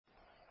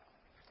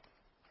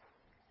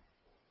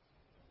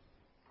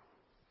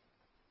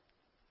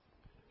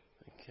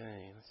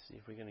Okay, let's see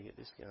if we're going to get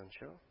this going,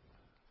 Cheryl.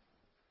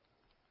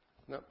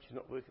 Nope, she's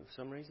not working for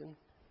some reason.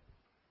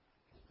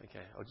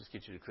 Okay, I'll just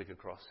get you to click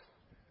across.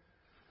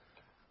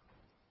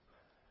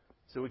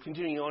 So we're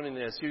continuing on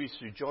in our series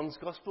through John's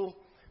Gospel,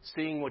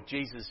 seeing what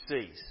Jesus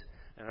sees.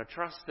 And I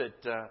trust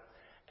that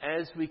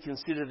as we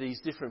consider these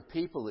different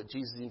people that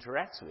Jesus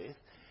interacts with,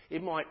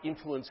 it might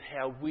influence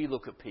how we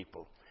look at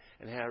people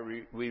and how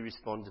we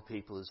respond to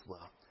people as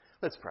well.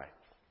 Let's pray.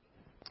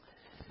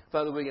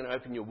 Father, we're going to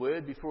open your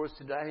word before us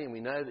today, and we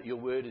know that your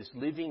word is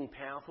living,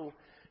 powerful,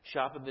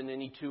 sharper than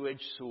any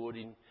two-edged sword,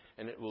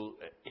 and it will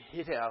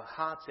hit our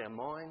hearts, our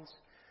minds.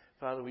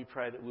 Father, we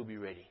pray that we'll be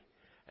ready,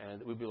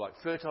 and that we'll be like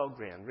fertile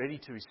ground, ready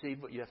to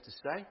receive what you have to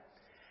say,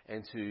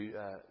 and to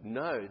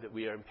know that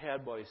we are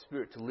empowered by your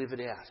Spirit to live it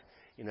out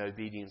in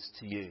obedience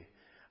to you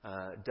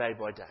day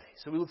by day.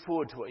 So we look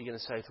forward to what you're going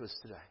to say to us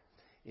today.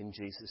 In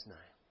Jesus'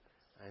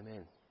 name.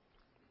 Amen.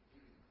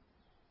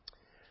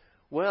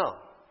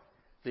 Well,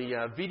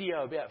 the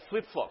video about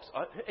flip-flops.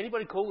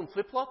 Anybody call them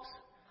flip-flops?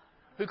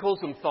 Who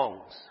calls them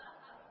thongs?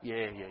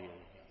 Yeah.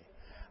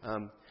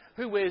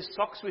 Who wears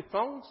socks with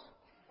thongs?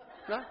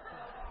 No?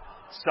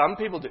 Some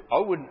people do.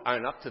 I wouldn't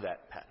own up to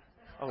that, Pat.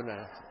 I wouldn't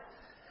own up to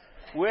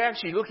that. We're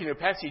actually looking at a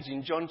passage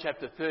in John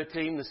chapter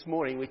 13 this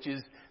morning, which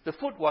is the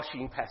foot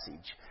washing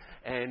passage.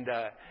 And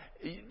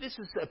this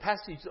is a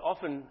passage that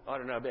often, I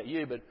don't know about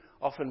you, but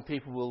often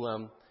people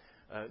will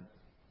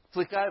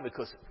flick over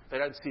because they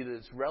don't see that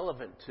it's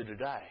relevant to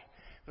today.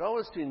 But I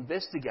want us to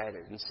investigate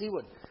it and see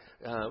what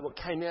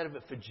came out of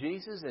it for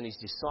Jesus and his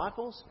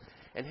disciples,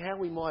 and how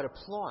we might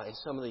apply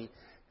some of the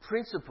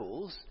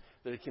principles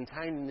that are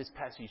contained in this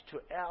passage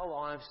to our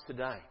lives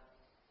today.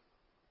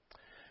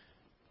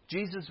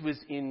 Jesus was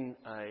in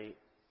an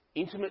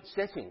intimate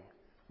setting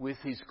with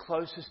his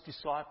closest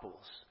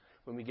disciples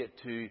when we get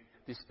to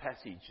this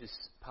passage, this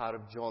part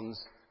of John's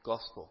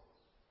Gospel.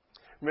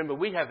 Remember,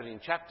 we have it in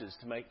chapters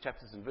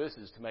and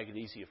verses to make it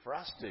easier for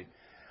us to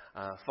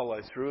follow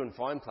through and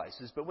find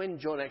places. But when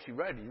John actually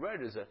wrote it, he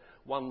wrote it as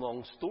one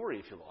long story,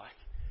 if you like.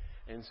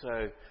 And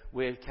so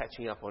we're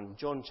catching up on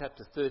John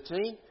chapter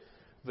 13,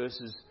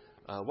 verses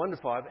 1 to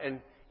 5.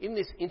 And in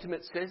this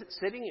intimate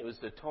setting, it was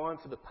the time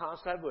for the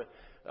Passover.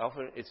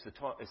 Often it's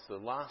the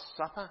Last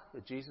Supper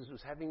that Jesus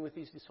was having with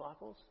his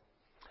disciples.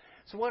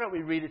 So why don't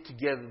we read it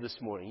together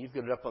this morning? You've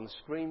got it up on the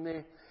screen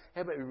there.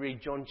 How about we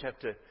read John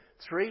chapter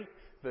 13,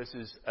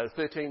 verses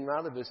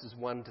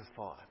 1 to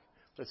 5.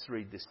 Let's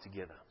read this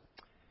together.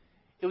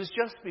 It was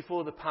just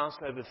before the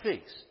Passover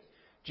feast.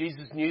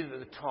 Jesus knew that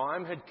the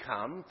time had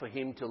come for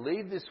him to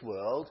leave this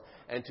world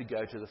and to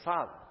go to the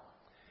Father.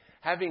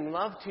 Having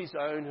loved his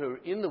own who are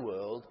in the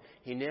world,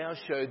 he now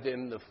showed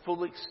them the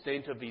full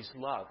extent of his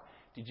love.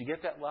 Did you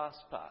get that last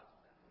part?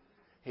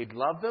 He'd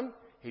loved them,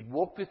 he'd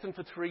walked with them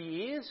for 3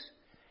 years,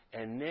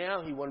 and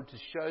now he wanted to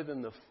show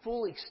them the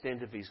full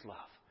extent of his love.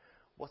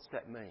 What's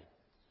that mean?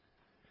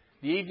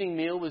 The evening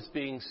meal was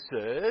being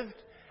served,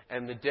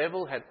 and the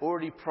devil had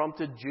already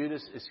prompted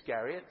Judas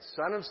Iscariot,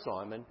 son of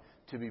Simon,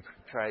 to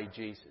betray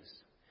Jesus.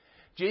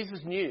 Jesus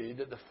knew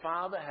that the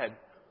Father had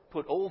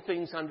put all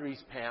things under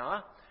his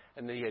power,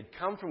 and that he had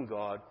come from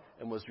God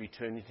and was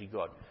returning to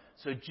God.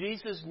 So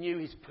Jesus knew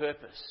his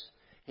purpose.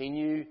 He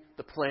knew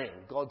the plan,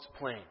 God's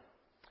plan.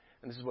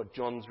 And this is what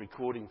John's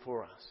recording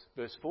for us.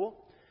 Verse 4.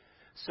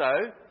 So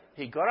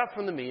he got up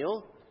from the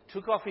meal,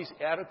 took off his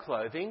outer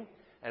clothing,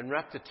 and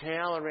wrapped a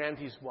towel around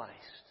his waist.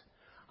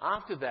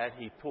 After that,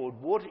 he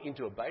poured water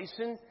into a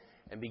basin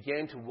and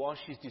began to wash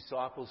his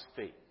disciples'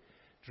 feet,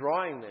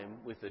 drying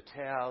them with the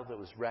towel that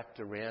was wrapped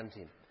around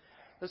him.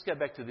 Let's go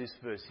back to this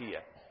verse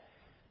here.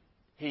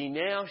 He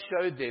now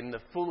showed them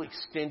the full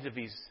extent of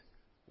his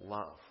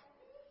love.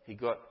 He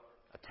got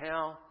a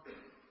towel,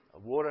 a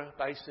water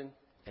basin,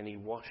 and he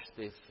washed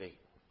their feet.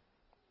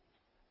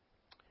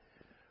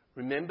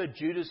 Remember,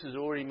 Judas has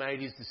already made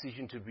his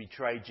decision to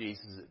betray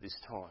Jesus at this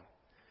time.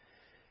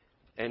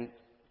 And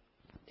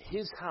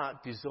Judas'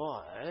 heart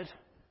desired,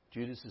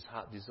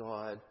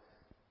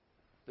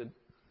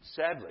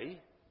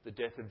 sadly, the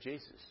death of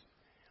Jesus.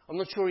 I'm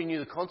not sure he knew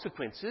the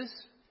consequences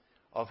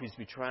of his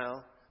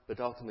betrayal, but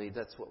ultimately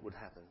that's what would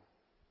happen.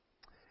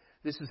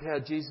 This is how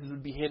Jesus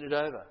would be handed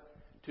over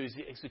to his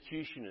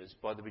executioners,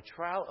 by the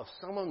betrayal of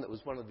someone that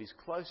was one of his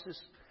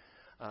closest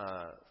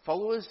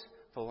followers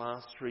for the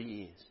last 3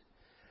 years.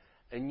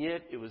 And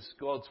yet it was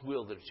God's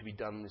will that it should be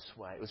done this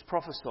way. It was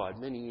prophesied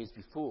many years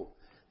before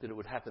that it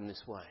would happen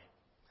this way.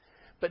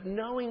 But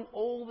knowing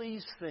all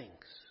these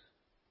things,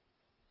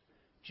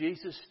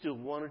 Jesus still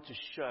wanted to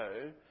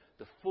show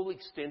the full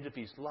extent of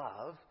his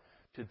love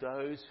to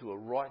those who are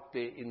right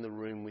there in the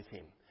room with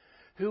him.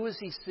 Who was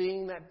he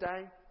seeing that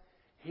day?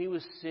 He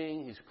was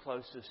seeing his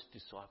closest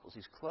disciples,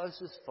 his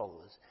closest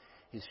followers,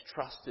 his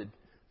trusted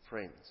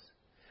friends.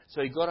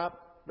 So he got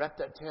up, wrapped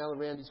that towel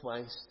around his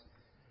waist,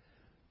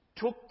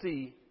 took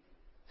the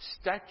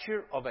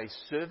stature of a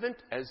servant,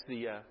 as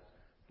the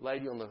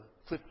lady on the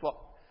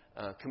flip-flop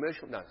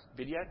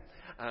video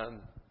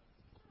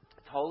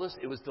told us.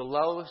 It was the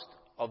lowest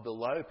of the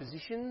low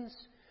positions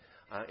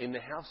in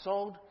the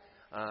household.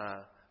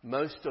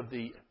 Most of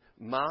the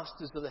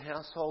masters of the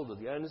household or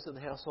the owners of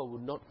the household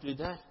would not do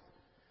that.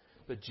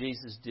 But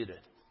Jesus did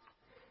it.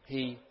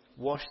 He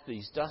washed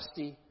these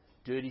dusty,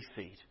 dirty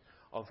feet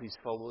of his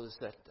followers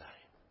that day.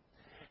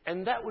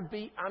 And that would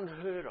be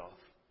unheard of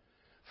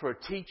for a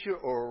teacher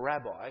or a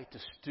rabbi to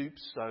stoop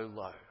so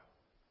low.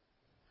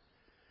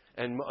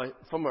 And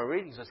from my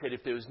readings, I said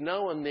if there was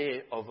no one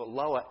there of a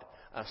lower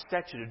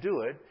stature to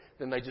do it,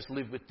 then they just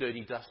lived with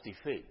dirty, dusty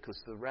feet, because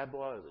the rabbi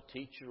or the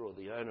teacher or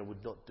the owner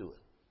would not do it.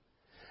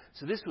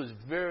 So this was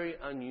very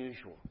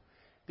unusual.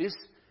 This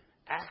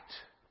act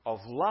of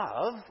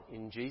love,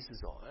 in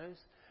Jesus' eyes,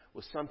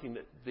 was something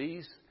that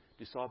these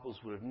disciples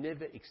would have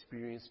never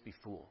experienced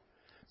before.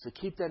 So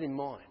keep that in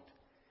mind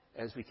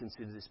as we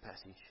consider this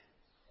passage.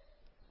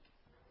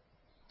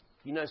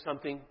 You know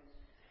something?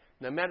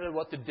 No matter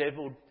what the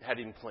devil had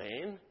in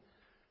plan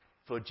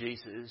for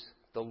Jesus,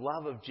 the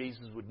love of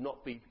Jesus would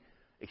not be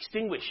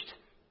extinguished.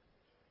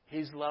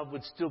 His love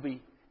would still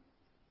be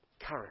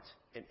current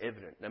and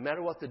evident, no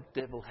matter what the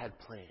devil had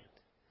planned.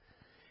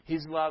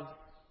 His love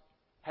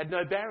had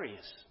no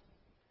barriers.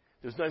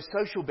 There was no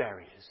social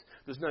barriers.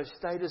 There was no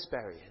status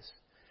barriers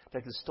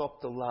that could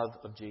stop the love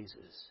of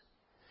Jesus.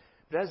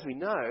 But as we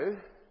know,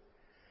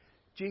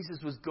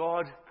 Jesus was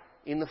God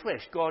in the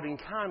flesh, God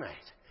incarnate.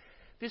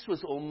 This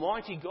was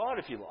Almighty God,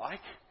 if you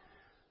like,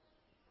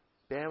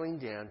 bowing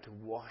down to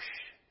wash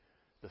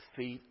the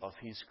feet of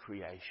his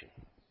creation.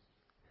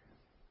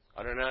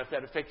 I don't know if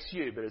that affects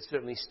you, but it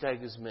certainly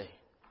staggers me.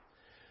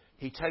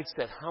 He takes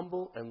that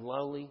humble and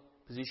lowly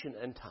position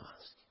and task.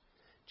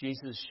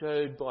 Jesus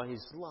showed by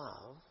his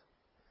love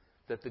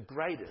that the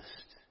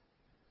greatest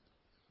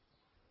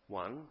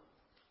one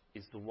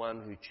is the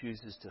one who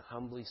chooses to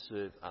humbly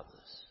serve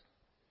others.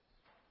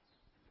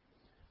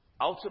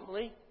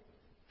 Ultimately,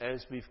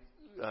 as we've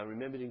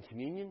remembered in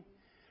communion,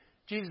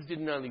 Jesus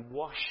didn't only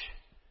wash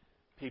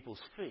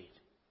people's feet.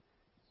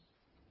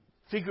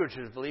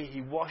 Figuratively,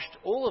 he washed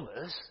all of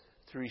us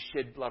through his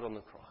shed blood on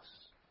the cross.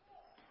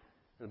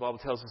 And the Bible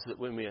tells us that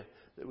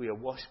we are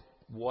washed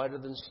whiter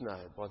than snow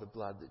by the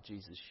blood that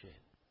Jesus shed.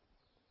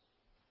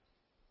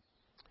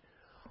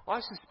 I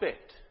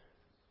suspect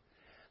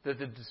that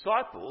the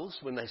disciples,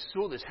 when they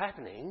saw this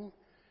happening,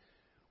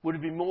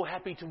 would be more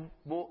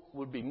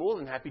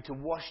than happy to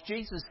wash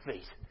Jesus'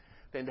 feet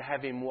than to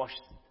have him wash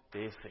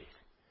their feet.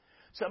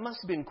 So it must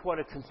have been quite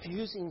a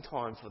confusing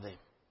time for them.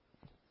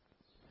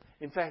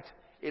 In fact,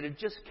 it had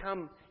just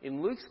come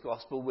in Luke's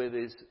Gospel where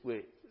the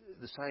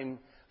same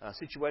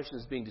situation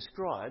is being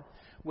described,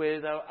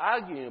 where they were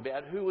arguing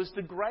about who was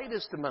the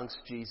greatest amongst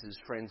Jesus'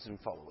 friends and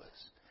followers.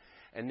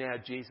 And now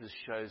Jesus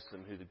shows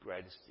them who the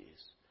greatest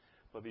is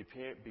by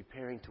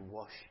preparing to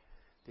wash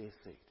their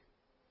feet.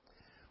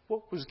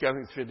 What was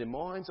going through their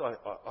minds?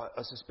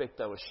 I suspect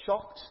they were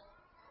shocked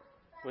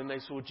when they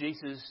saw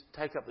Jesus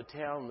take up the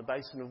towel and the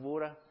basin of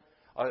water.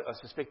 I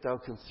suspect they were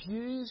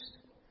confused.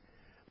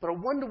 But I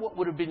wonder what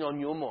would have been on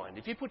your mind.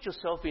 If you put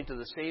yourself into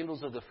the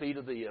sandals of the feet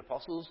of the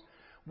apostles,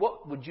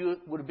 what would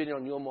have been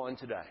on your mind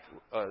today,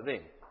 then?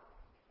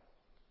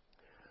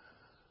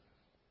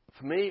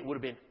 For me, it would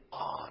have been,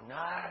 oh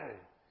no,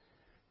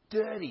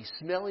 dirty,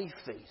 smelly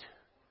feet.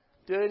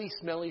 Dirty,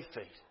 smelly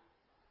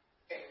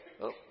feet.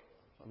 Oh,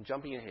 I'm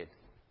jumping ahead.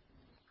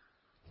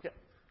 Yep.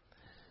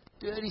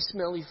 Dirty,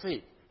 smelly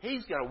feet.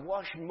 He's going to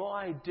wash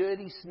my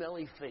dirty,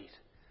 smelly feet.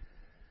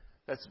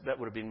 That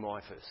would have been my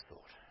first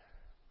thought.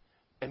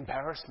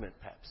 Embarrassment,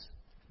 perhaps.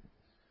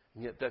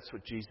 And yet that's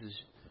what Jesus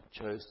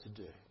chose to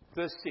do.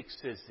 Verse 6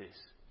 says this.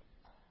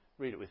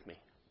 Read it with me.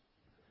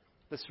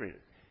 Let's read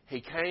it. He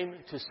came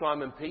to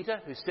Simon Peter,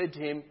 who said to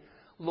him,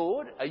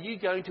 Lord, are you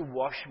going to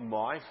wash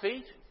my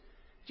feet?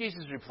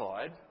 Jesus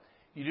replied,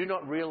 you do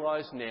not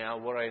realize now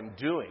what I am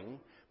doing,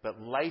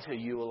 but later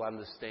you will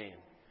understand.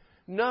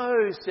 No,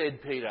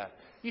 said Peter,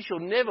 you shall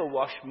never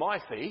wash my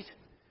feet.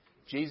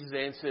 Jesus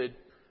answered,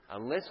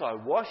 unless I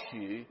wash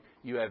you,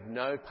 you have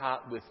no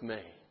part with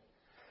me.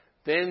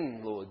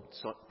 Then, Lord,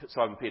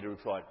 Simon Peter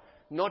replied,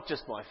 not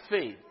just my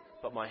feet,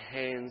 but my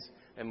hands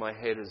and my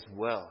head as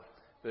well.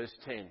 Verse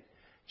 10.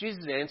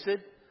 Jesus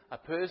answered, a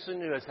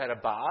person who has had a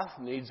bath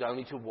needs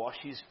only to wash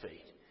his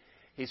feet.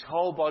 His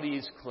whole body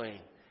is clean,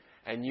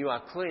 and you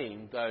are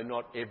clean, though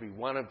not every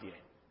one of you.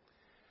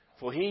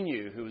 For he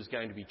knew who was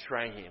going to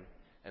betray him,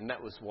 and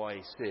that was why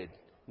he said,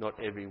 not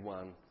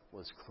everyone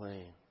was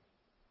clean.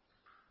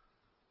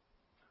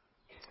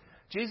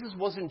 Jesus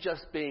wasn't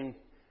just being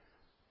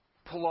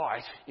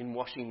polite in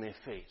washing their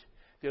feet.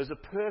 There was a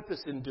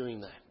purpose in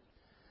doing that.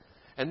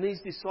 And these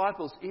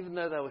disciples, even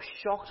though they were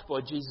shocked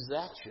by Jesus'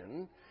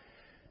 action,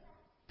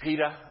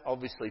 Peter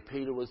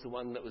was the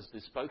one that was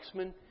the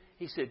spokesman.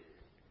 He said,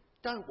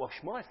 don't wash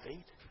my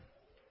feet.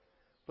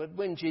 But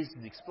when Jesus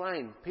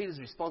explained, Peter's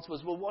response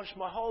was, well, wash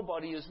my whole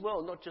body as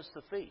well, not just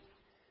the feet.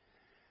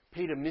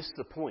 Peter missed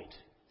the point.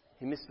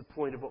 He missed the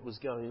point of what was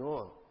going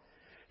on.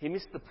 He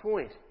missed the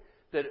point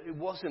that it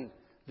wasn't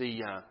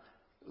the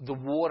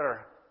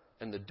water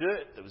and the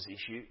dirt that was the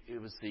issue. It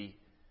was the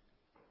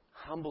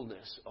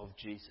humbleness of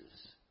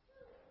Jesus,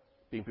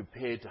 being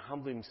prepared to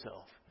humble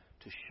himself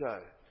to show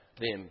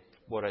them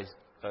what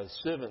a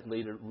servant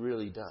leader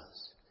really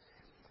does.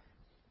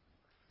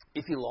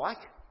 If you like,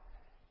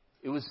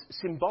 it was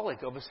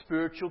symbolic of a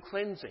spiritual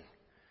cleansing.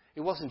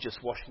 It wasn't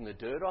just washing the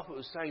dirt off. It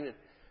was saying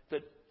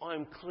that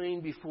I'm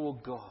clean before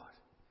God.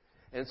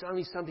 And it's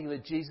only something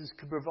that Jesus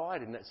could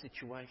provide in that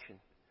situation.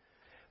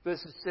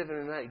 Verses 7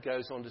 and 8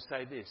 goes on to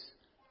say this.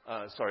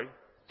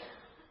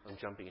 I'm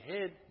jumping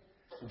ahead.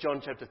 In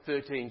John chapter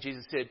 13,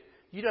 Jesus said,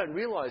 "You don't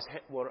realise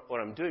what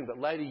I'm doing, but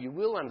later you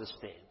will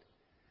understand.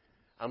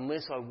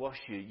 Unless I wash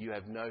you, you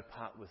have no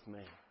part with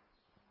me."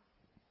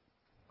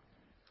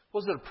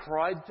 Was it a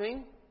pride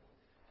thing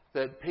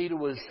that Peter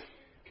was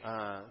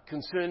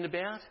concerned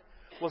about?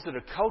 Was it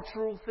a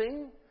cultural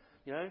thing?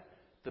 You know,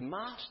 the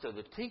master,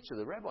 the teacher,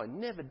 the rabbi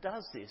never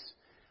does this.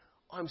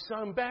 I'm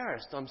so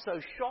embarrassed. I'm so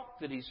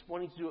shocked that he's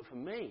wanting to do it for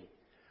me.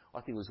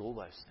 I think it was all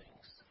those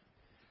things.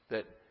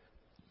 That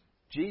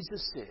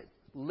Jesus said,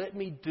 "Let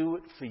me do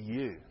it for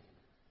you."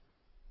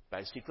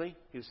 Basically,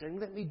 he was saying,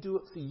 "Let me do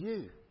it for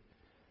you.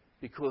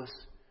 Because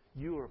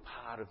you are a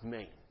part of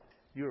me.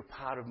 You're a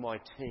part of my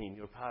team.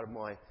 You're a part of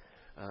my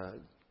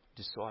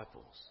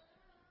disciples."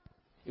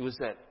 It was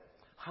that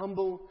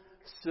humble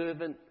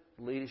servant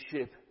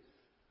leadership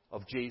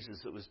of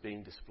Jesus that was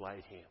being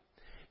displayed here.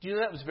 Do you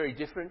know that was very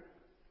different?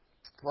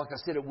 Like I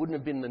said, it wouldn't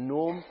have been the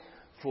norm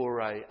for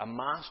a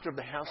master of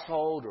the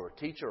household or a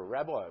teacher, a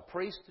rabbi, or a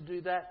priest to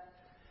do that.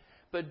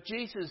 But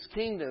Jesus'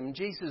 kingdom,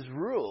 Jesus'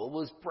 rule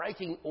was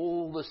breaking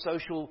all the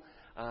social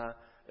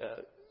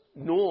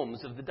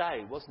norms of the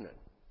day, wasn't it?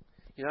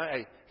 You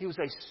know, he was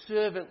a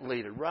servant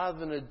leader rather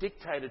than a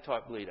dictator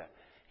type leader.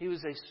 He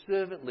was a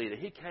servant leader.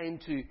 He came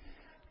to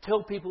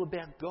tell people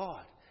about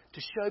God,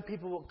 to show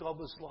people what God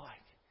was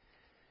like.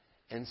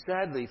 And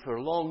sadly, for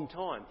a long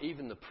time,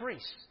 even the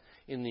priests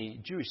in the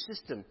Jewish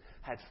system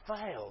had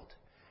failed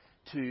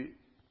to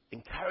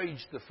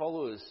encourage the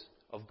followers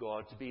of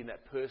God to be in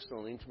that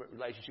personal and intimate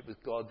relationship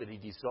with God that he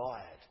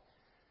desired.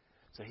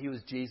 So here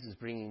was Jesus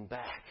bringing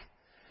back.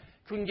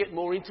 Couldn't get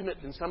more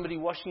intimate than somebody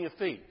washing your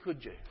feet,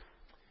 could you?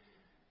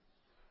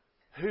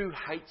 Who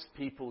hates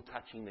people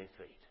touching their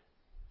feet?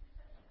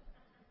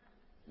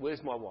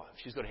 Where's my wife?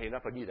 She's got her hand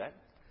up, I knew that.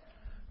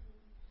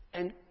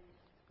 And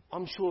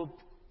I'm sure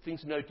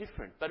things are no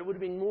different, but it would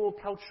have been more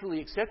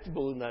culturally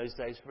acceptable in those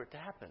days for it to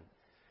happen.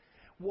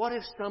 What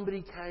if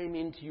somebody came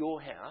into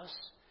your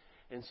house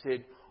and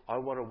said, "I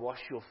want to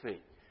wash your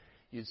feet"?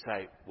 You'd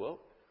say, "Well,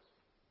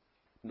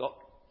 not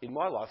in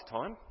my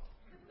lifetime,"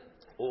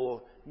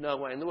 or "No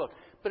way in the world."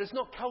 But it's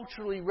not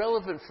culturally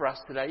relevant for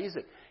us today, is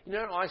it? You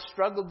know, I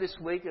struggled this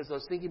week as I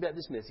was thinking about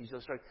this message. I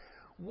was like,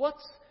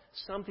 what's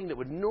something that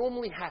would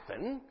normally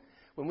happen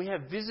when we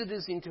have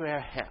visitors into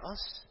our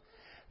house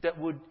that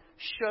would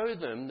show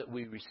them that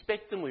we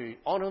respect them, we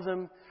honour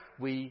them,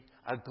 we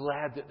are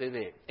glad that they're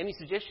there? Any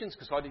suggestions?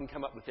 Because I didn't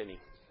come up with any.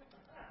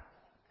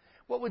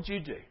 What would you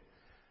do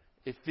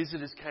if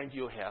visitors came to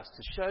your house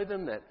to show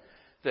them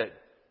that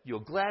you're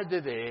glad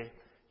they're there,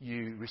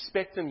 you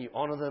respect them, you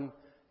honour them,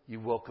 you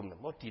welcome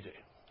them? What do you do?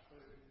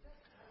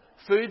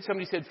 Food?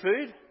 Somebody said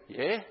food?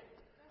 Yeah.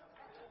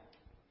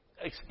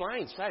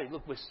 Explain. Say,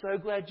 "Look, we're so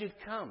glad you've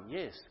come."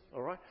 Yes.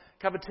 All right.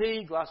 Cup of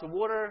tea, glass of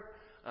water.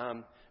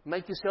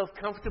 Make yourself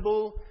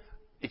comfortable.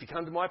 If you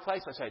come to my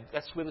place, I say,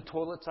 "That's where the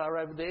toilets are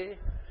over there."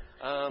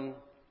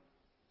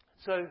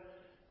 So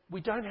we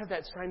don't have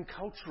that same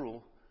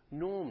cultural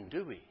norm,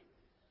 do we?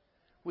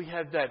 We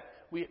have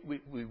that. We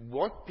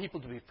want people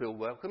to feel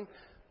welcome.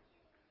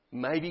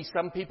 Maybe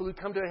some people who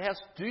come to our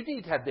house do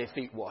need to have their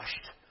feet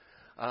washed.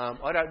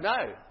 I don't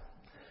know.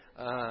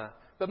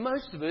 But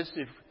most of us,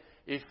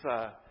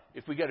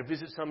 if we go to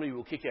visit somebody,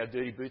 we'll kick our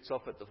dirty boots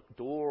off at the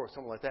door or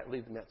something like that and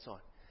leave them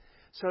outside.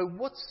 So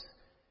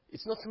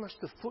it's not so much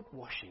the foot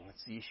washing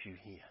that's the issue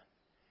here.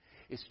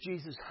 It's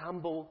Jesus'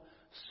 humble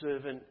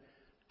servant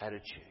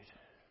attitude.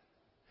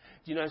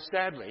 You know,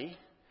 sadly,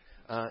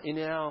 in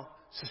our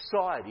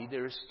society,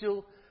 there is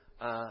still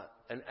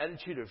an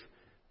attitude of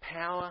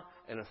power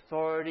and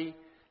authority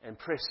and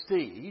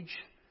prestige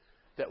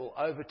that will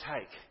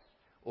overtake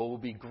or will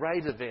be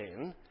greater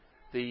than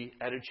the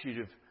attitude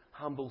of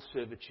humble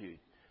servitude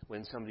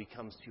when somebody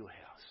comes to your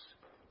house.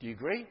 Do you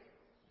agree?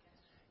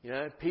 You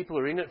know, people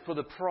are in it for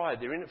the pride,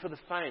 they're in it for the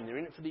fame, they're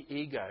in it for the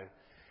ego.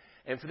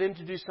 And for them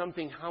to do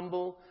something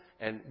humble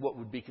and what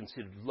would be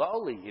considered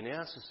lowly in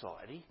our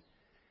society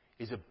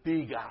is a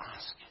big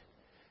ask.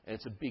 And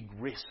it's a big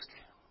risk.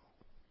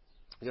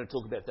 We're going to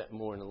talk about that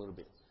more in a little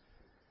bit.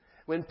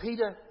 When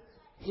Peter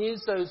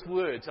hears those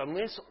words,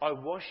 "Unless I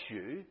wash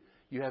you,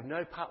 you have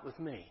no part with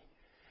me,"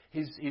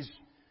 his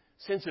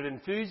sense of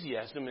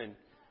enthusiasm and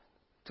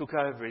took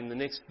over. In the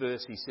next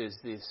verse, he says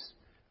this,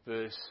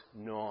 verse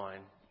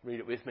 9. Read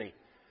it with me.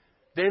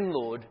 "Then,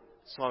 Lord,"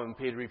 Simon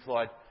Peter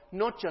replied,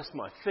 "not just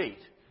my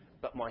feet,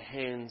 but my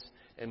hands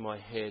and my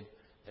head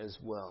as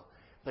well."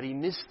 But he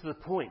missed the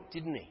point,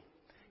 didn't he?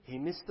 He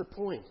missed the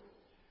point.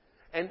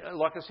 And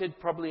like I said,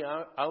 probably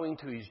owing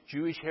to his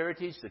Jewish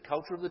heritage, the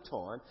culture of the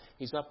time,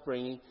 his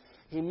upbringing,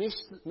 he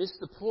missed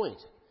the point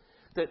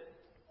that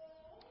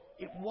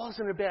it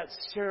wasn't about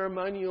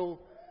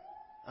ceremonial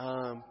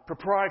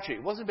proprietary.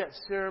 It wasn't about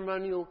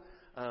ceremonial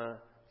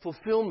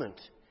fulfillment.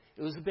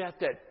 It was about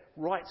that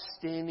right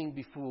standing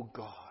before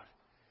God.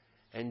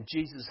 And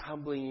Jesus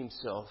humbling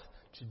himself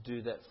to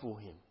do that for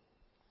him.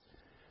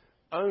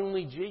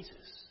 Only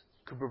Jesus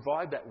could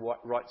provide that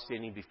right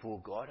standing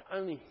before God.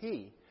 Only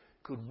he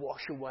could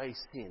wash away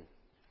sin.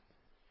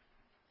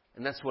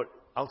 And that's what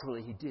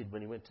ultimately he did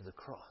when he went to the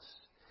cross.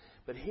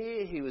 But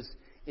here he was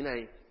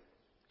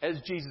as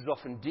Jesus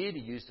often did,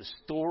 he used a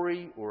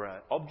story or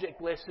an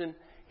object lesson.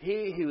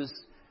 Here he was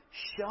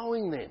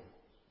showing them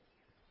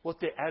what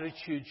their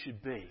attitude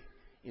should be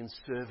in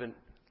servant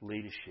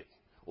leadership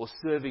or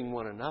serving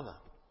one another.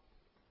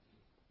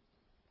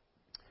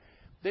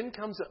 Then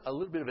comes a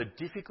little bit of a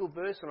difficult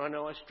verse, and I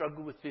know I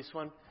struggle with this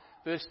one.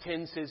 Verse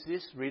 10 says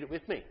this, read it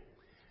with me.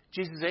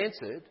 Jesus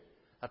answered,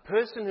 "A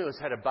person who has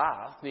had a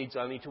bath needs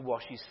only to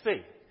wash his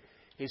feet.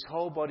 His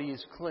whole body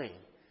is clean,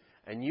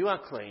 and you are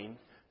clean,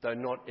 though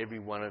not every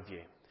one of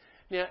you."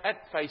 Now,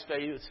 at face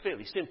value, it's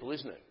fairly simple,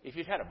 isn't it? If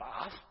you've had a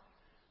bath,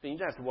 then you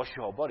don't have to wash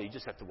your whole body, you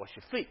just have to wash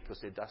your feet because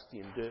they're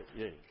dusty and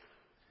dirty.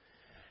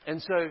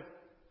 And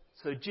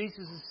so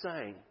Jesus is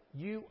saying,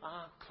 you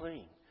are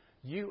clean.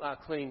 You are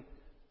clean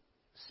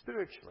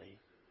spiritually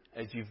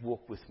as you've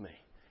walked with me.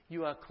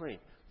 You are clean,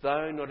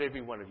 though not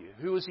every one of you.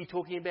 Who was he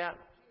talking about?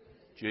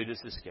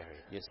 Judas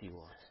Iscariot. Yes, he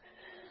was.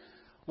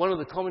 One of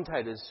the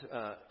commentators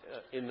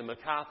in the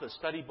MacArthur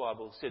Study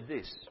Bible said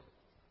this: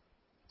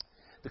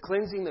 the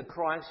cleansing that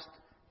Christ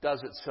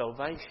does at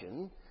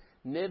salvation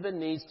never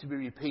needs to be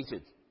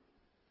repeated.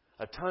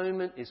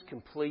 Atonement is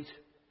complete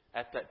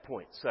at that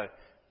point. So,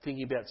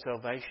 thinking about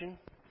salvation.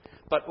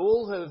 But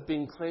all who have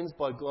been cleansed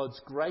by God's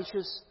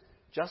gracious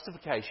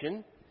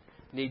justification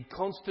need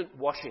constant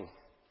washing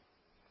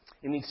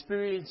in the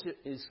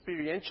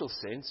experiential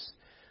sense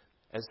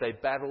as they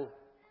battle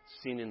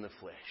sin in the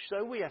flesh.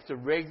 So we have to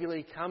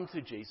regularly come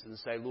to Jesus and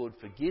say, Lord,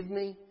 forgive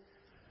me.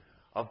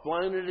 I've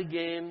blown it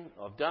again.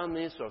 I've done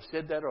this, or I've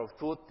said that, or I've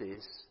thought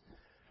this.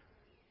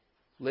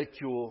 Let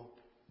your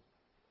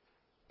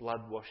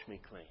blood wash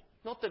me clean.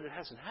 Not that it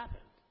hasn't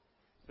happened,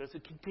 but it's a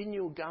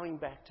continual going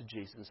back to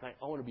Jesus and saying,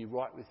 I want to be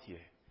right with you.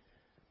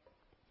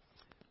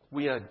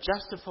 We are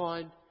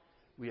justified.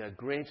 We are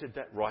granted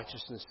that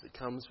righteousness that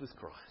comes with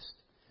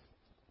Christ.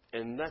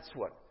 And that's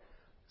what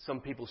some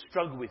people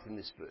struggle with in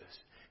this verse.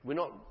 We're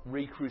not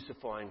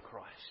re-crucifying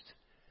Christ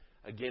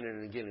again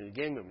and again and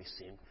again when we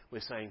sin.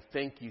 We're saying,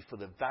 thank you for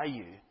the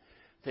value.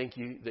 Thank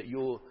you that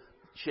your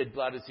shed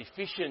blood is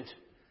efficient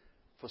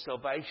for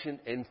salvation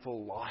and for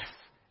life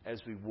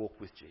as we walk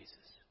with Jesus.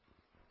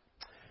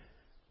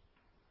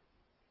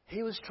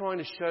 He was trying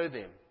to show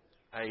them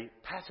a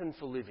pattern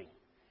for living.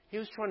 He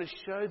was trying to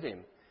show them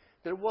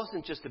that it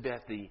wasn't just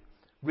about the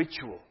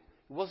ritual.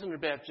 It wasn't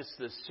about just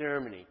the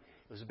ceremony.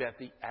 It was about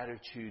the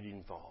attitude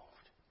involved.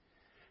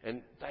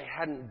 And they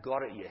hadn't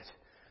got it yet.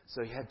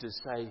 So he had to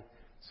say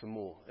some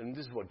more. And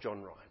this is what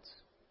John writes.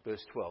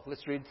 Verse 12.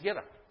 Let's read it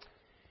together.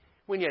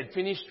 When he had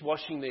finished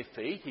washing their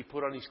feet, he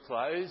put on his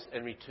clothes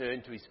and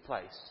returned to his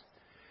place.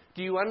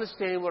 Do you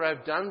understand what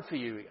I've done for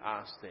you? He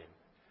asked them.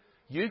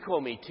 You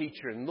call me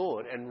teacher and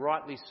Lord, and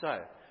rightly so,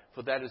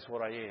 for that is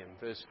what I am.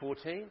 Verse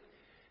 14.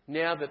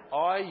 Now that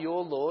I,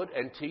 your Lord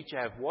and teacher,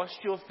 have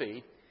washed your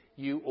feet,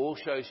 you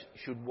also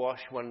should wash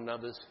one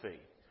another's feet.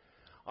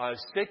 I have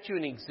set you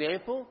an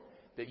example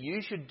that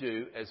you should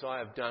do as I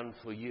have done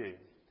for you.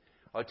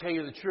 I tell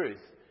you the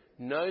truth,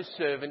 no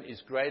servant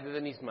is greater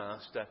than his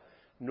master,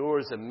 nor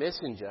is a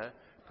messenger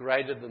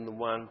greater than the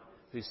one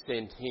who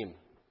sent him.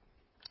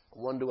 I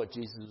wonder what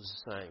Jesus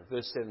was saying.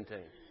 Verse 17.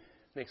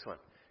 Next one.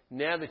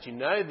 Now that you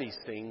know these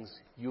things,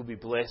 you'll be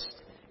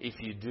blessed if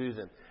you do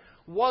them.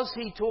 Was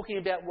he talking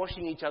about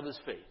washing each other's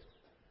feet?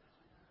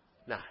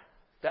 No,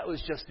 that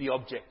was just the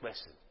object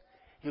lesson.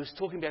 He was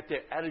talking about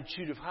their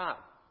attitude of heart.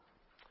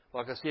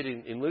 Like I said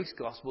in Luke's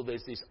Gospel,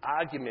 there's this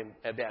argument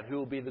about who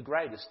will be the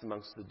greatest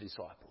amongst the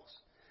disciples.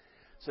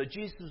 So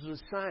Jesus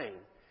was saying,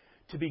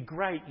 to be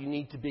great, you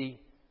need to be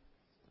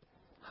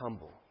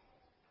humble.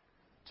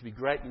 To be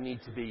great, you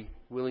need to be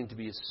willing to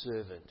be a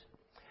servant.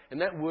 And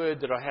that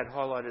word that I had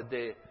highlighted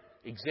there,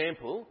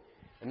 example,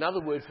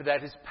 another word for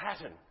that is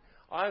pattern.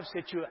 I have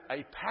set you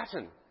a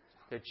pattern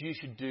that you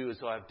should do as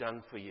I have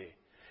done for you.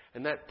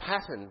 And that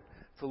pattern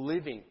for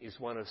living is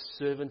one of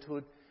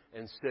servanthood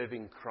and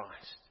serving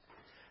Christ.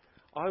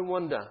 I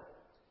wonder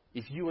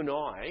if you and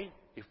I,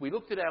 if we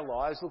looked at our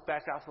lives, look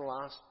back after the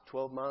last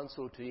 12 months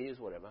or 2 years,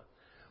 whatever,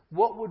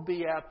 what would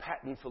be our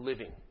pattern for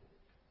living?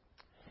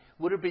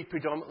 Would it be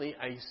predominantly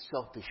a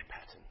selfish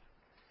pattern?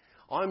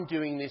 I'm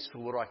doing this for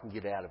what I can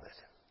get out of it.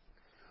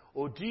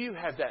 Or do you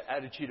have that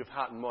attitude of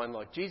heart and mind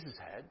like Jesus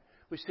had,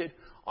 which said,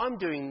 I'm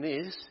doing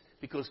this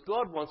because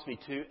God wants me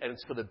to, and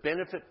it's for the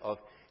benefit of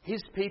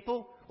his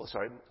people,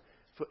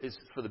 it's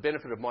for the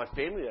benefit of my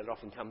family, that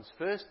often comes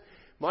first,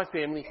 my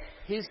family,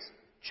 his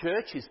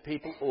church, his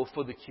people, or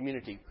for the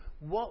community.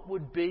 What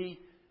would be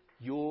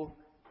your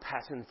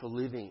pattern for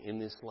living in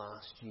this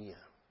last year?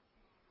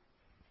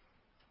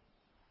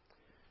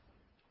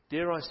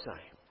 Dare I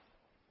say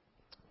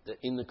that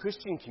in the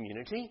Christian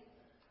community,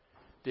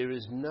 there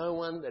is no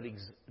one that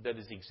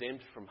is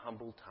exempt from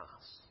humble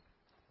tasks.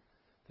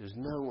 There's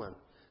no one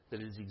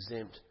that is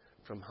exempt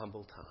from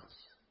humble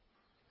tasks.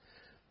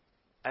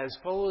 As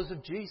followers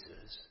of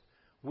Jesus,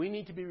 we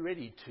need to be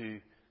ready to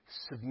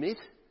submit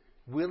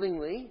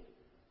willingly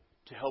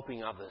to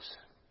helping others,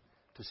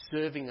 to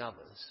serving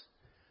others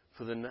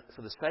for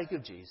the sake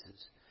of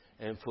Jesus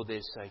and for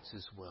their sakes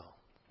as well.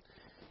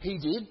 He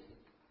did.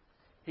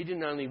 He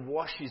didn't only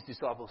wash his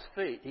disciples'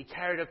 feet, he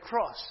carried a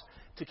cross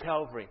to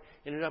Calvary,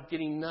 ended up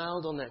getting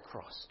nailed on that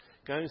cross,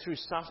 going through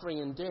suffering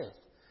and death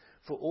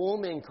for all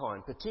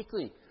mankind,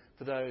 particularly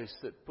for those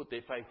that put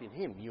their faith in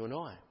him, you and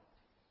I.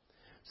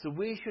 So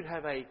we should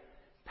have a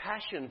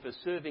passion for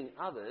serving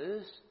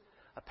others,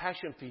 a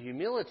passion for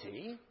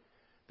humility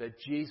that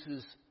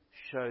Jesus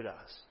showed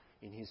us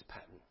in his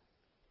pattern.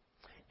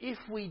 If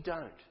we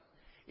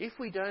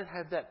don't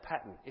have that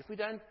pattern, if we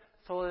don't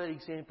follow that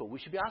example, we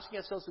should be asking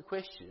ourselves the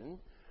question,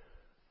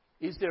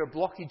 is there a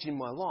blockage in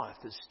my life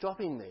that's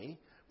stopping me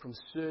from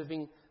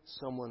serving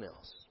someone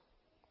else?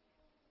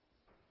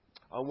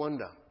 I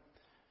wonder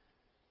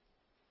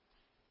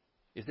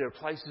if there are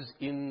places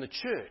in the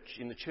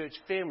church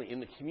family, in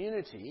the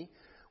community,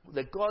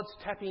 that God's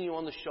tapping you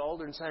on the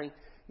shoulder and saying,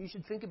 you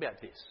should think about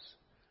this.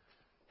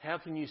 How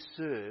can you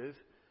serve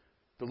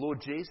the Lord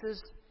Jesus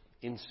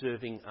in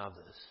serving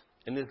others?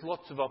 And there's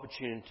lots of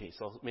opportunities.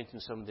 I'll mention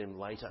some of them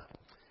later.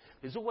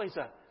 There's always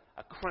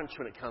a crunch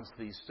when it comes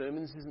to these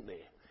sermons, isn't there?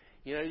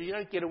 You know, you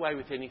don't get away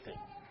with anything.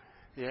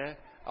 Yeah?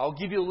 I'll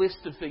give you a list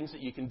of things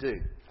that you can do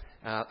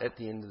at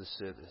the end of the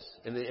service,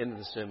 at the end of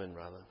the sermon,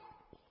 rather.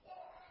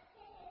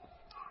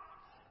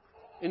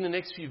 In the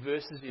next few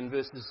verses, in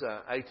verses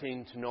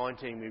 18 to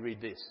 19, we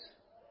read this.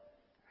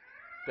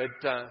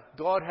 That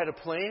God had a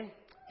plan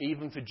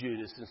even for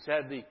Judas, and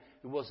sadly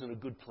it wasn't a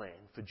good plan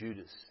for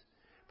Judas.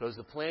 But it was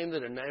a plan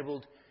that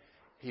enabled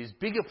his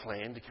bigger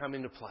plan to come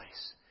into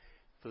place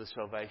for the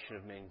salvation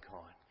of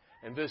mankind.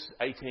 And verse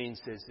 18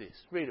 says this.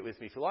 Read it with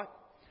me if you like.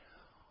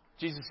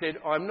 Jesus said,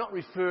 I'm not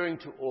referring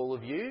to all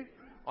of you.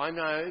 I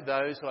know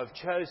those I've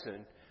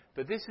chosen,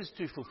 but this is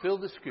to fulfill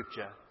the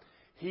scripture.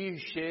 He who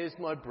shares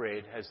my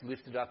bread has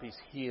lifted up his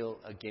heel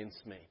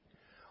against me.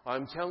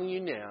 I'm telling you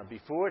now,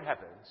 before it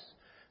happens,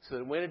 so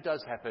that when it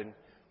does happen,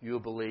 you'll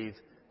believe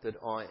that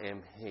I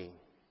am he.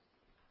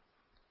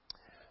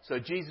 So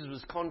Jesus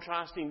was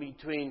contrasting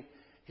between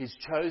his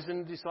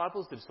chosen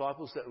disciples, the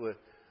disciples that were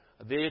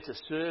there to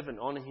serve and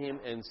honour him,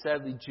 and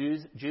sadly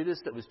Judas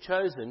that was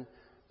chosen,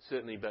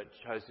 certainly, but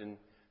chosen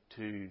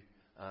to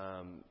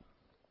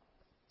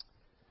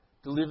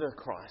deliver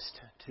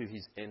Christ to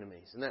his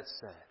enemies. And that's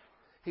sad.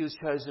 He was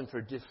chosen for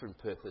a different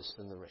purpose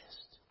than the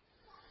rest.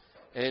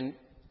 And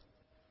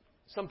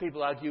some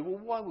people argue, well,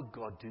 why would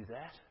God do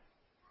that?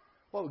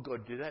 Why would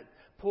God do that?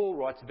 Paul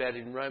writes about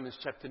it in Romans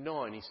chapter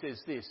 9. He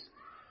says this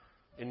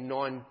in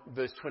 9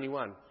 verse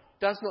 21.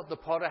 Does not the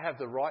potter have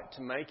the right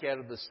to make out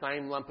of the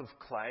same lump of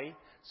clay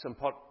some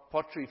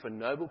pottery for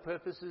noble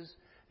purposes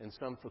and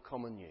some for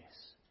common use?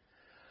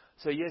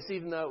 So yes,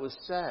 even though it was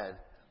sad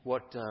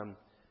what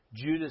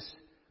Judas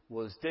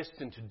was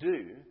destined to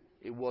do,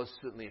 it was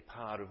certainly a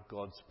part of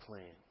God's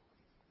plan.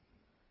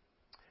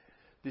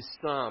 This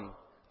Psalm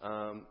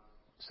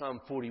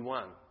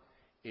 41,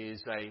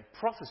 is a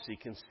prophecy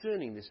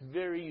concerning this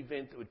very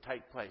event that would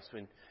take place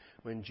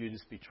when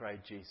Judas betrayed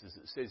Jesus.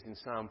 It says in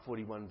Psalm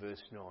 41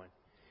 verse 9,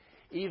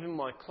 even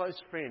my close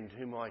friend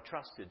whom I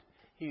trusted,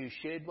 he who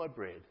shared my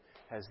bread,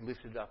 has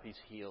lifted up his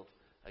heel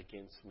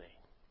against me.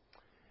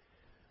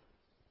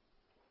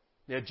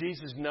 Now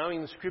Jesus,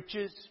 knowing the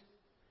scriptures,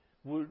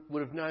 would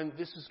have known that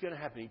this was going to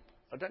happen.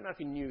 I don't know if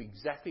he knew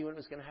exactly when it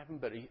was going to happen,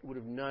 but he would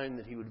have known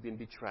that he would have been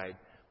betrayed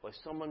by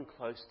someone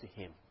close to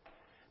him.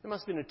 It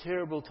must have been a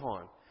terrible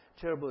time,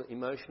 terrible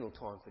emotional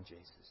time for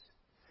Jesus.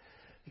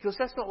 Because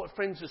that's not what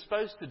friends are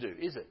supposed to do,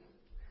 is it?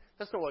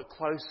 That's not what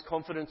close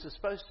confidence is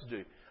supposed to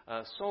do.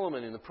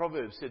 Solomon in the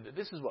Proverbs said that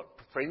this is what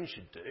friends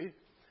should do.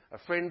 A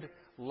friend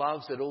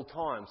loves at all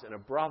times, and a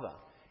brother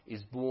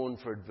is born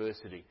for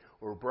adversity,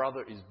 or a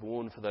brother is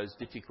born for those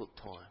difficult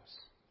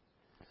times.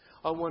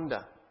 I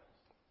wonder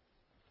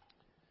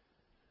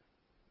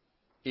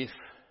if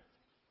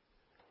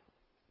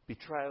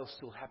betrayal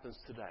still happens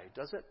today.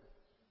 Does it?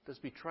 Does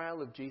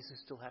betrayal of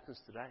Jesus still happen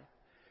today?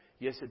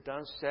 Yes, it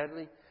does,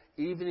 sadly,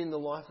 even in the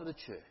life of the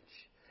church,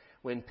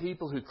 when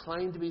people who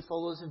claim to be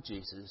followers of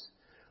Jesus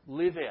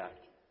live out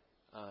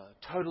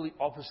totally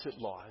opposite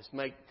lives,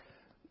 make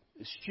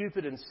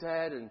stupid and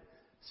sad and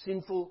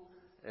sinful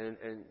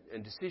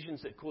and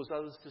decisions that cause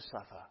others to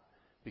suffer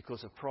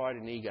because of pride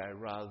and ego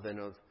rather than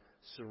of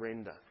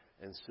surrender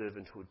and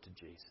servanthood to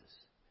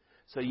Jesus.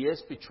 So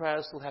yes,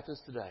 betrayal still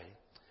happens today,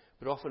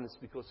 but often it's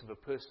because of a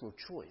personal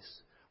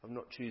choice of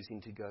not choosing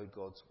to go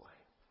God's way.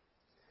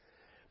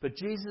 But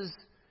Jesus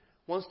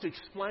wants to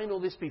explain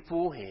all this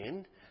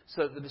beforehand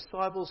so that the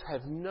disciples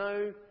have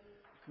no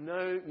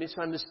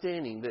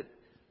misunderstanding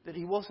that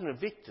he wasn't a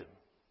victim.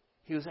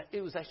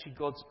 It was actually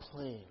God's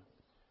plan.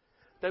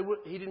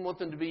 He didn't want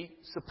them to be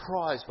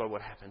surprised by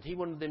what happened. He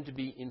wanted them to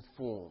be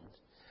informed.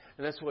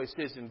 And that's why he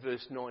says in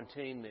verse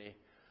 19 there,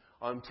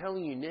 I'm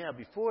telling you now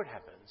before it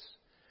happens,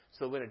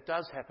 so when it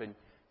does happen,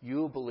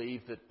 you'll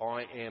believe that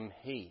I am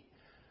He.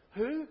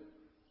 Who?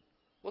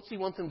 What's He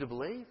want them to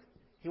believe?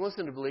 He wants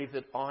them to believe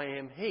that I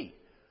am He.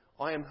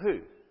 I am who?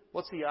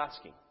 What's He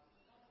asking?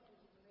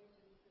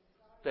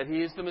 That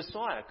He is the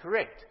Messiah,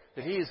 correct.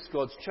 That He is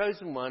God's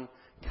chosen one,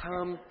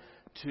 come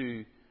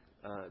to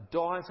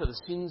die for the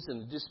sins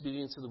and the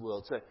disobedience of the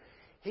world. So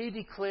He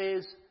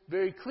declares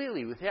very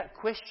clearly, without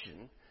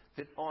question,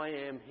 that I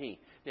am He.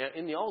 Now,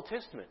 in the Old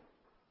Testament,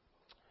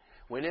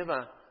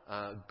 whenever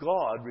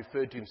God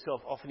referred to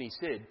Himself, often He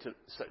said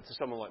to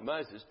someone like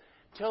Moses,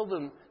 tell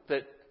them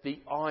that the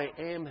I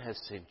am has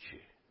sent you.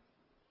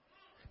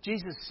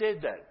 Jesus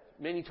said that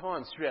many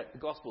times throughout the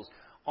Gospels.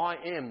 I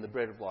am the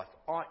bread of life.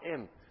 I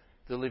am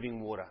the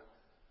living water.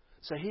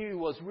 So here He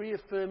was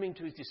reaffirming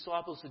to His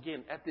disciples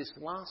again at this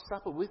Last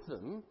Supper with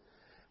them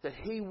that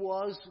He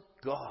was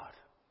God.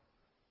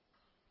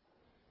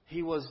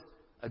 He was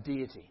a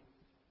deity.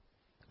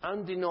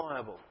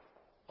 Undeniable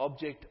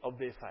object of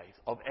their faith,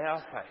 of our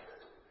faith.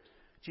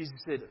 Jesus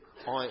said,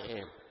 I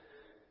am.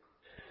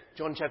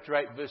 John chapter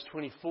 8 verse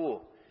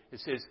 24, it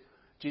says,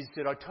 Jesus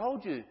said, I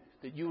told you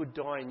that you would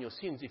die in your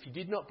sins. If you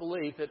did not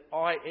believe that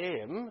I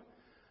am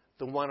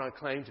the one I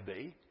claim to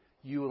be,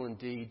 you will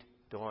indeed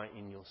die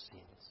in your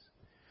sins.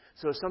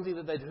 So it's something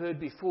that they'd heard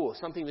before,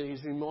 something that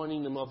He's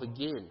reminding them of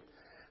again,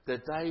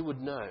 that they would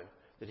know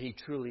that He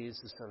truly is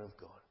the Son of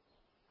God.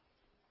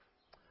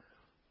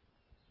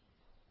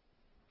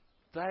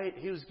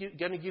 He was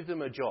going to give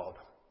them a job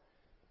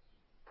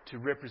to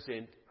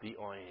represent the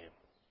I am.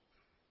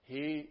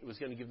 He was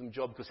going to give them a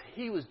job because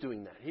He was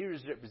doing that. He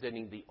was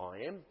representing the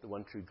I am, the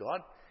one true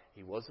God.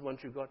 He was the one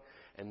true God.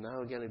 And they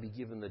were going to be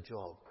given the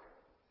job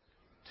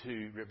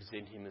to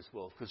represent Him as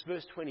well. Because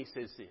verse 20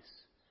 says this,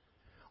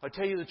 I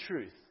tell you the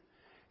truth,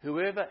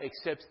 whoever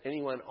accepts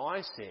anyone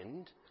I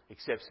send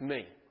accepts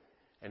me.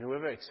 And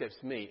whoever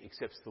accepts me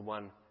accepts the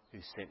one who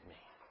sent me.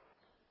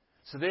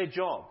 So their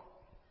job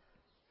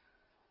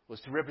was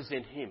to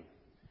represent Him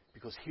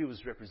because He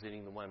was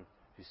representing the one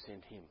who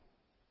sent Him.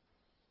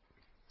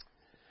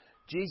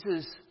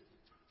 Jesus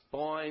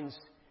binds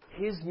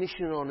His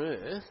mission on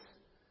earth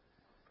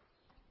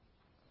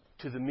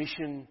to the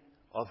mission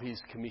of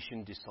His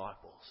commissioned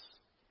disciples.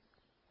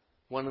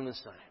 One and the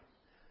same.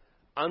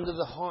 Under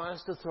the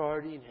highest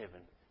authority in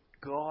heaven,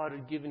 God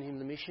had given Him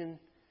the mission.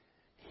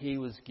 He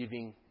was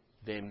giving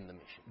them the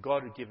mission.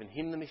 God had given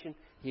Him the mission.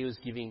 He was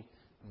giving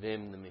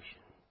them the mission.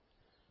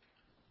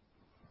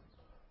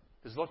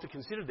 There's a lot to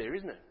consider there,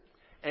 isn't it?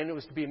 And it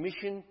was to be a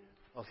mission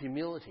of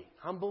humility,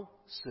 humble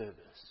service.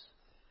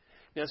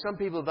 Now, some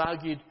people have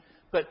argued,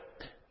 but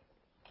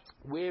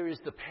where is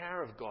the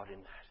power of God in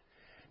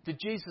that? Did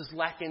Jesus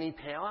lack any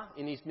power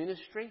in His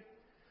ministry?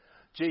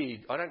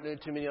 Gee, I don't know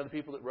too many other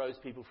people that rose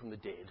people from the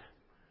dead.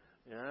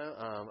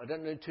 I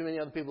don't know too many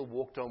other people that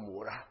walked on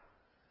water.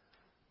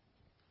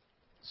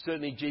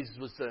 Certainly Jesus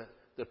was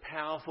the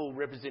powerful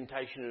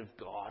representation of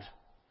God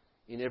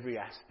in every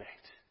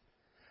aspect.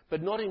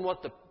 But not in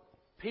what the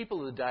people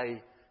of the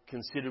day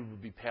considered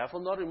would be powerful,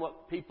 not in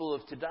what people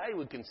of today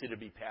would consider to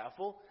be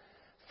powerful,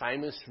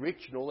 famous,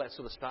 rich and all that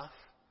sort of stuff.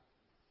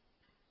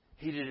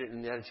 He did it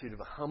in the attitude of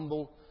a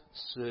humble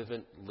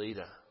servant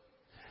leader.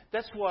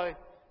 That's why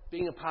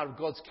being a part of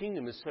God's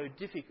kingdom is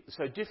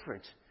so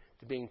different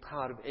to being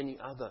part of any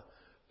other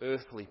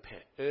earthly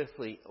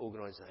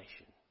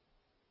organisation.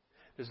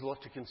 There's a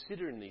lot to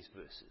consider in these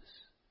verses.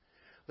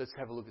 Let's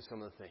have a look at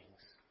some of the things.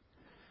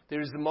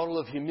 There is the model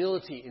of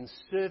humility in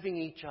serving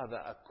each other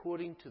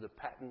according to the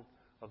pattern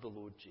of the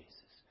Lord Jesus.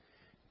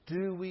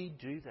 Do we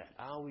do that?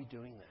 Are we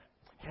doing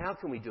that? How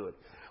can we do it?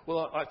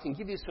 Well, I can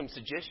give you some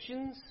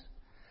suggestions.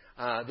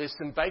 There's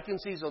some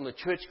vacancies on the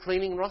church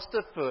cleaning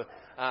roster for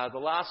the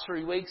last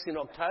 3 weeks in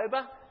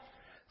October.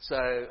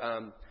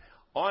 So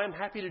I'm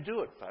happy to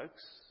do it,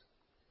 folks.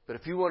 But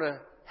if you want to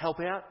help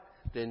out,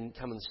 then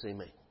come and see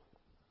me.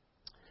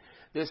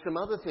 There's some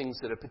other things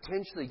that are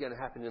potentially going to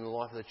happen in the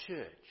life of the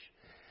church.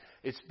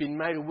 It's been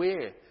made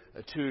aware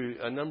to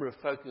a number of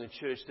folk in the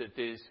church that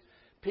there's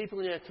people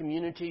in our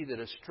community that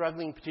are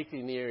struggling, particularly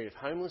in the area of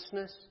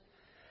homelessness.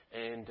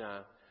 And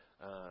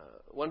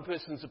one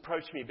person's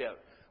approached me about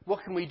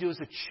what can we do as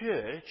a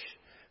church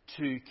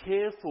to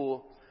care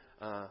for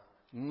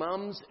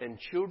mums and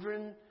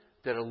children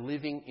that are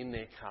living in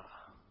their car.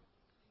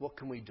 What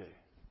can we do?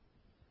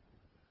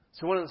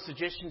 So one of the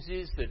suggestions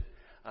is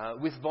that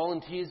with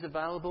volunteers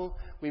available,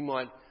 we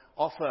might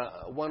offer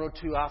 1 or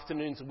 2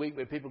 afternoons a week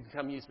where people can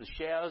come use the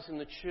showers in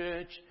the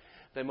church.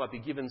 They might be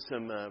given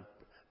some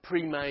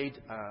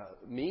pre-made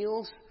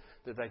meals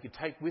that they could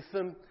take with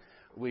them.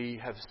 We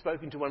have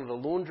spoken to one of the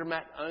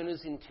laundromat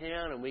owners in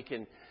town and we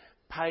can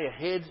pay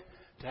ahead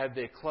to have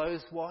their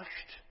clothes washed.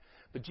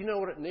 But do you know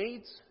what it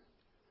needs?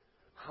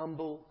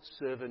 Humble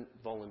servant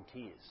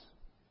volunteers.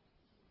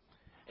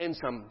 And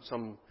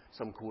some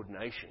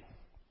coordination.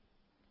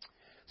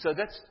 So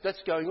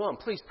that's going on.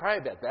 Please pray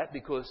about that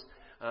because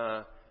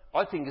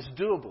I think it's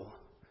doable.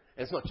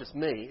 And it's not just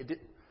me.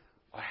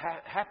 I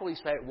happily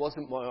say it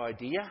wasn't my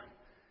idea.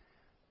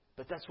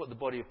 But that's what the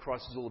body of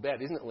Christ is all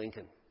about, isn't it,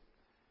 Lincoln?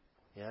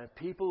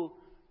 People,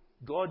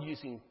 God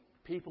using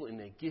people in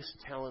their gifts,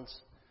 talents,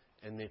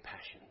 and their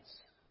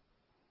passions.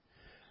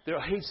 There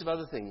are heaps of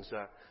other things.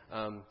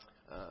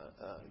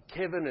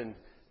 Kevin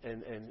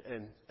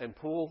and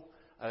Paul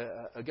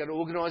are going to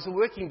organise a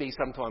working bee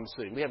sometime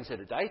soon. We haven't set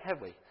a date,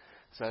 have we?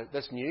 So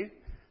that's new.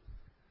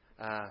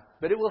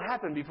 But it will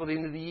happen before the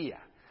end of the year.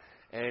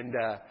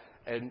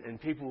 And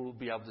people will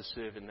be able to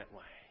serve in that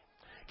way.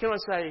 Can I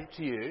say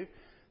to you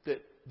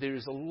that there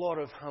is a lot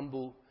of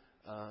humble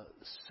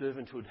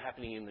servanthood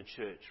happening in the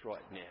church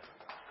right now.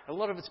 A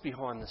lot of it's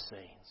behind the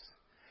scenes.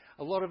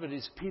 A lot of it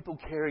is people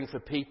caring for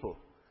people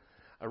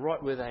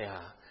right where they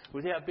are,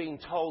 without being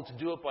told to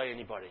do it by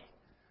anybody.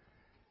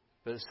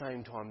 But at the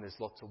same time, there's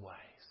lots of ways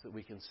that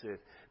we can serve.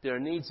 There are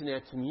needs in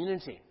our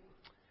community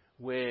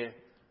where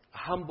a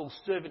humble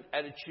servant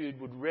attitude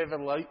would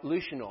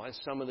revolutionise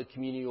some of the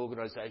community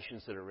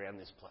organisations that are around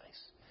this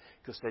place,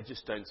 because they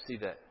just don't see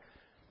that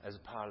as a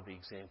part of the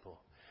example.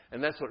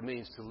 And that's what it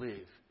means to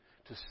live,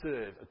 to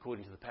serve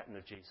according to the pattern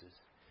of Jesus.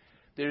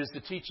 There is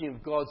the teaching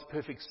of God's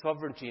perfect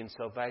sovereignty and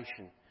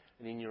salvation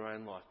and in your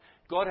own life.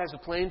 God has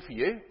a plan for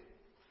you,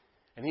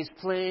 and His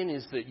plan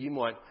is that you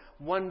might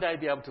one day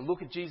be able to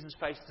look at Jesus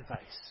face to face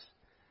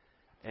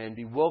and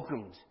be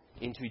welcomed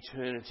into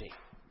eternity.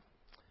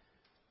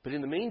 But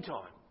in the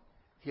meantime,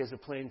 He has a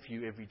plan for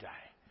you every day.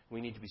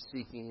 We need to be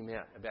seeking Him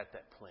out about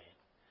that plan.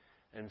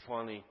 And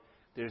finally,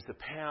 there's the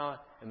power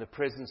and the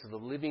presence of the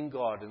living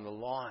God in the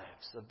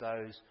lives of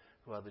those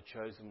who are the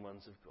chosen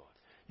ones of God.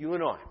 You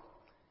and I,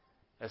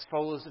 as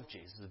followers of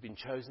Jesus, have been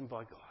chosen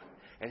by God.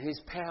 And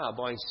His power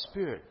by His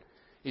Spirit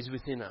is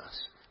within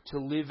us to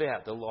live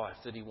out the life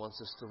that He wants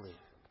us to live.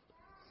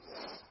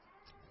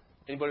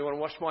 Anybody want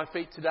to wash my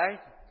feet today?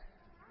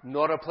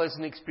 Not a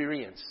pleasant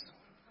experience.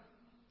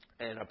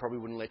 And I probably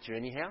wouldn't let you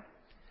anyhow.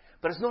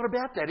 But it's not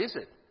about that, is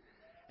it?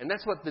 And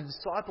that's what the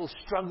disciples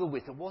struggled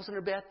with. It wasn't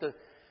about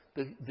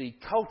the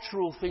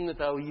cultural thing that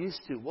they were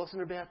used to. It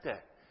wasn't about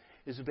that.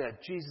 It was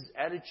about Jesus'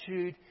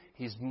 attitude,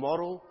 His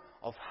model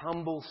of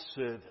humble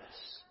service.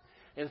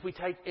 And if we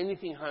take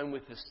anything home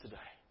with us today,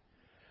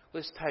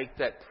 let's take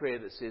that prayer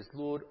that says,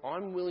 Lord,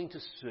 I'm willing to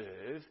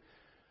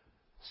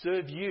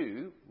serve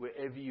you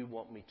wherever you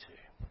want me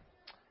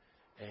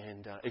to.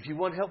 And if you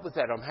want help with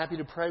that, I'm happy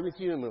to pray with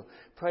you, and we'll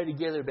pray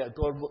together about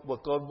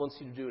what God wants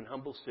you to do in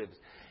humble service.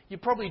 You're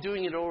probably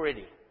doing it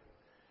already,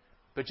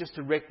 but just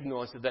to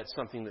recognise that that's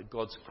something that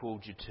God's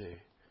called you to.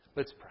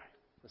 Let's pray.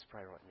 Let's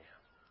pray right now.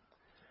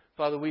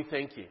 Father, we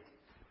thank you.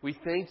 We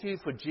thank you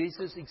for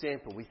Jesus'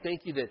 example. We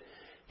thank you that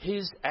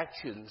His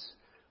actions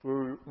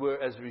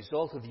were as a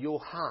result of your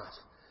heart,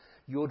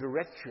 your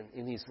direction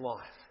in His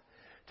life,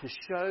 to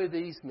show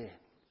these men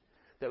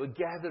that were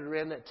gathered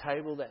around that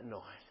table that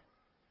night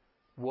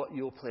what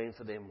your plan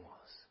for them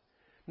was.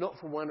 Not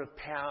for one of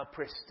power,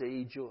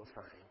 prestige or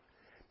fame,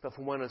 but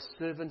for one of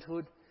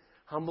servanthood,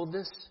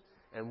 humbleness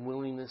and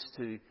willingness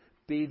to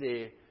be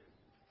there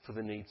for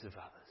the needs of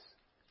others.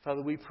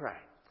 Father, we pray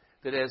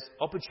that as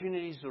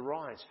opportunities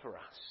arise for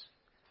us,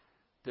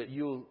 that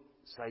you'll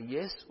say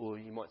yes, or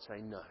you might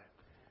say no.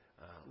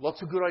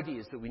 Lots of good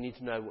ideas, but we need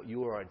to know what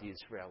your ideas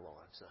for our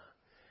lives are.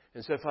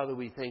 And so, Father,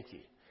 we thank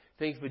you.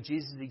 Thank you for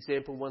Jesus'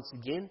 example once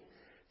again.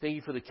 Thank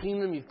you for the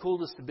kingdom you've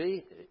called us to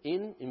be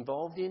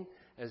involved in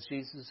as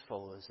Jesus'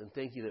 followers. And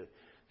thank you that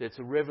it's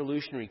a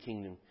revolutionary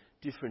kingdom,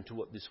 different to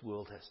what this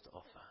world has to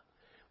offer.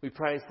 We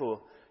pray for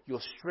your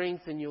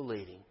strength and your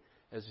leading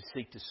as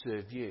we seek to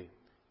serve you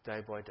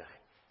day by day.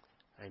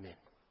 Amen.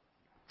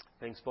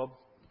 Thanks, Bob.